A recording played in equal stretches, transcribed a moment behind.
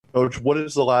Coach, what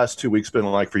has the last 2 weeks been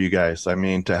like for you guys? I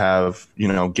mean, to have,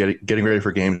 getting ready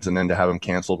for games and then to have them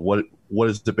canceled. What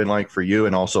has it been like for you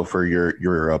and also for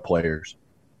your players?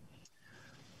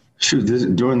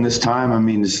 Shoot, during this time, I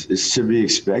mean, it's to be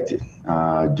expected.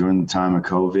 During the time of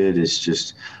COVID, it's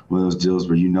just one of those deals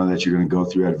where you know that you're going to go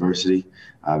through adversity.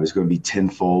 It's going to be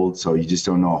tenfold, so you just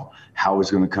don't know how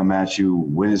it's going to come at you,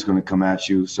 when it's going to come at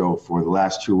you. So for the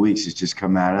last 2 weeks, it's just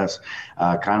come at us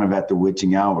kind of at the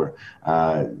witching hour.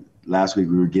 Last week,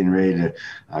 we were getting ready to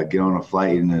get on a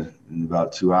flight in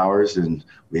about 2 hours, and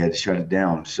we had to shut it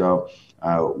down. So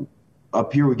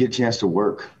up here, we get a chance to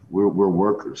work. We're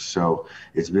workers, so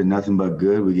it's been nothing but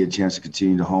good. We get a chance to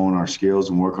continue to hone our skills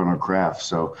and work on our craft.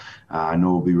 So I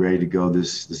know we'll be ready to go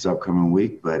this upcoming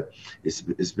week, but it's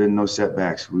been no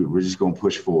setbacks. We're just going to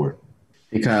push forward.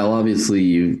 Hey Kyle, obviously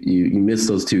you missed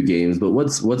those two games, but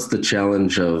what's the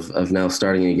challenge of now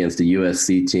starting against a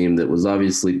USC team that was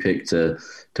obviously picked to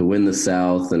win the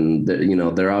South, and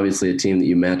they're obviously a team that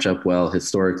you match up well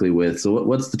historically with. So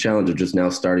what's the challenge of just now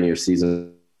starting your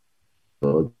season?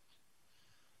 The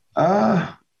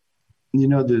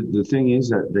thing is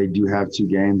that they do have 2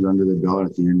 games under their belt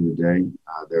at the end of the day.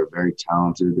 They're very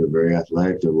talented. They're very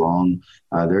athletic. They're long.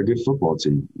 They're a good football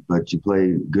team. But you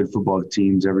play good football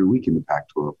teams every week in the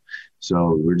Pac-12.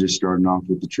 So we're just starting off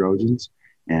with the Trojans,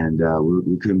 and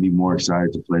we couldn't be more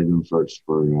excited to play them first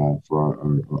for our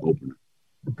opener.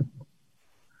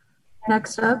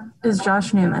 Next up is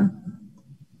Josh Newman.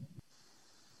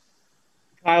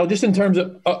 Kyle, just in terms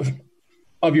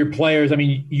of your players, I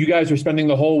mean, you guys are spending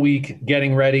the whole week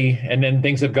getting ready, and then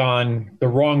things have gone the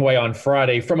wrong way on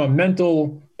Friday. From a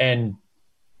mental and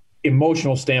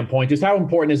emotional standpoint, just how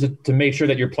important is it to make sure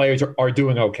that your players are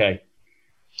doing okay?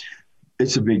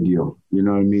 It's a big deal. You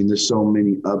know what I mean? There's so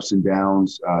many ups and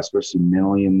downs, especially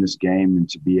mentally in this game, and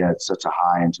to be at such a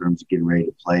high in terms of getting ready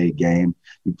to play a game.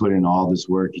 You put in all this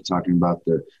work. You're talking about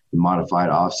the modified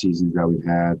off seasons that we've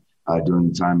had. During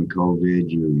the time of COVID,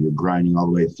 you're grinding all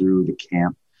the way through the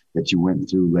camp that you went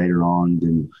through later on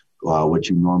than what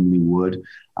you normally would.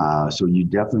 So you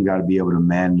definitely got to be able to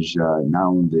manage not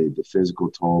only the physical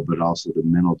toll, but also the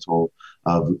mental toll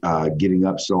of getting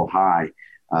up so high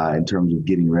in terms of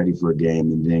getting ready for a game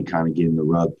and then kind of getting the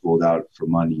rug pulled out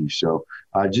from under you. So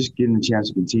just getting a chance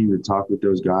to continue to talk with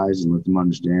those guys and let them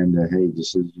understand that, hey,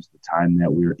 this is just the time that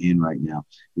we're in right now.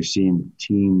 You're seeing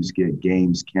teams get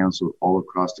games canceled all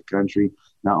across the country.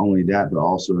 Not only that, but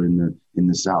also in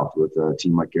the South with a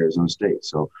team like Arizona State.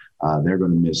 So they're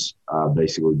going to miss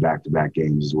basically back-to-back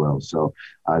games as well. So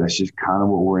that's just kind of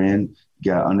what we're in.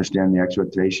 You got to understand the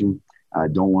expectation.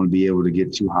 Don't want to be able to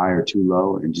get too high or too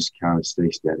low, and just kind of stay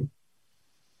steady.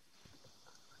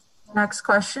 Next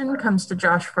question comes to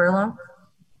Josh Furlong.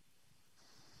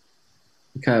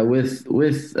 Okay, with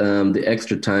the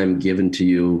extra time given to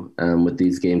you with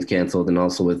these games canceled, and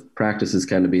also with practices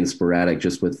kind of being sporadic,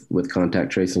 just with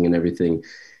contact tracing and everything,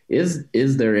 is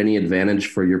there any advantage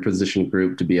for your position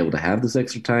group to be able to have this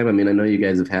extra time? I mean, I know you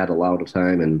guys have had a lot of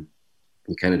time, and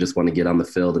you kind of just want to get on the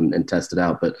field and test it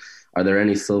out, but are there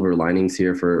any silver linings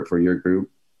here for your group?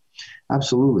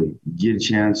 Absolutely. You get a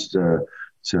chance to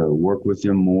work with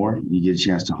them more. You get a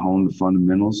chance to hone the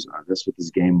fundamentals. That's what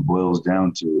this game boils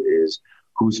down to, is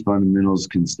whose fundamentals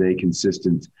can stay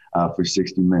consistent for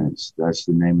 60 minutes. That's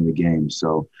the name of the game.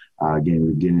 So, again,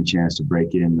 we're getting a chance to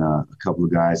break in a couple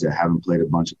of guys that haven't played a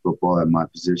bunch of football at my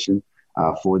position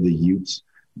for the Utes.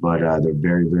 But they're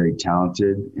very, very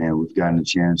talented, and we've gotten a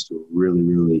chance to really,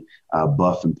 really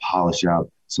buff and polish out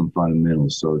some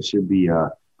fundamentals. So it should be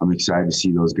I'm excited to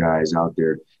see those guys out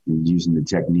there and using the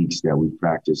techniques that we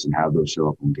practice and have those show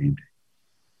up on game day.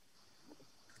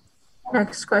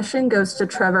 Next question goes to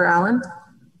Trevor Allen.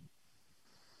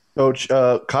 Coach,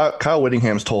 Kyle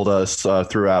Whittingham's told us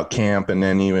throughout camp and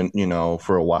then even,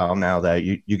 for a while now that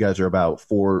you guys are about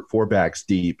four backs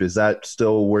deep. Is that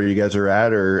still where you guys are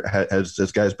at, or has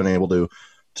this guys been able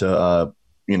to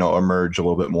emerge a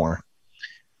little bit more?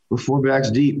 We're 4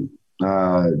 backs deep.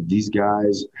 These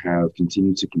guys have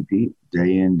continued to compete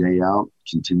day in, day out,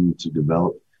 continue to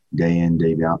develop day in,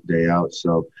 day out.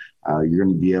 So you're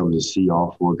going to be able to see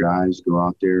all 4 guys go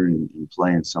out there and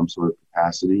play in some sort of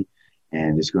capacity.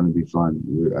 And it's going to be fun.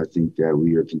 I think that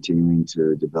we are continuing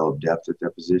to develop depth at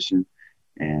that position,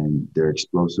 and they're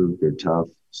explosive, they're tough.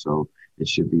 So it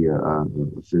should be a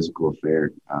physical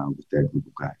affair with that group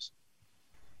of guys.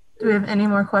 Do we have any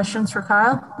more questions for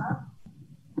Kyle?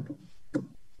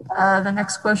 The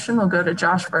next question will go to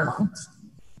Josh Furlong.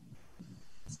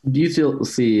 Do you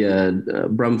see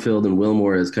Brumfield and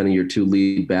Wilmore as kind of your 2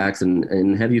 lead backs,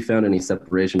 and have you found any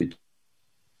separation between?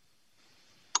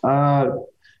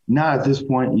 Not at this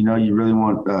point. You know, you really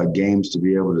want games to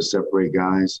be able to separate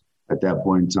guys at that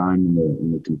point in time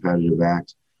in the competitive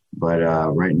act. But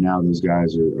right now, those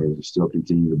guys are still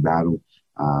continuing to battle.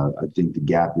 I think the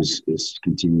gap is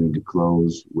continuing to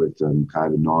close with Kai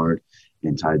Bernard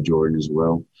and Ty Jordan as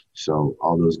well. So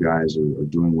all those guys are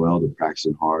doing well. They're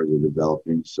practicing hard. They're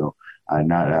developing. So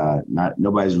not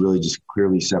nobody's really just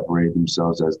clearly separated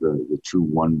themselves as the true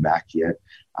one back yet.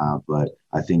 But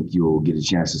I think you'll get a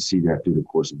chance to see that through the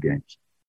course of games.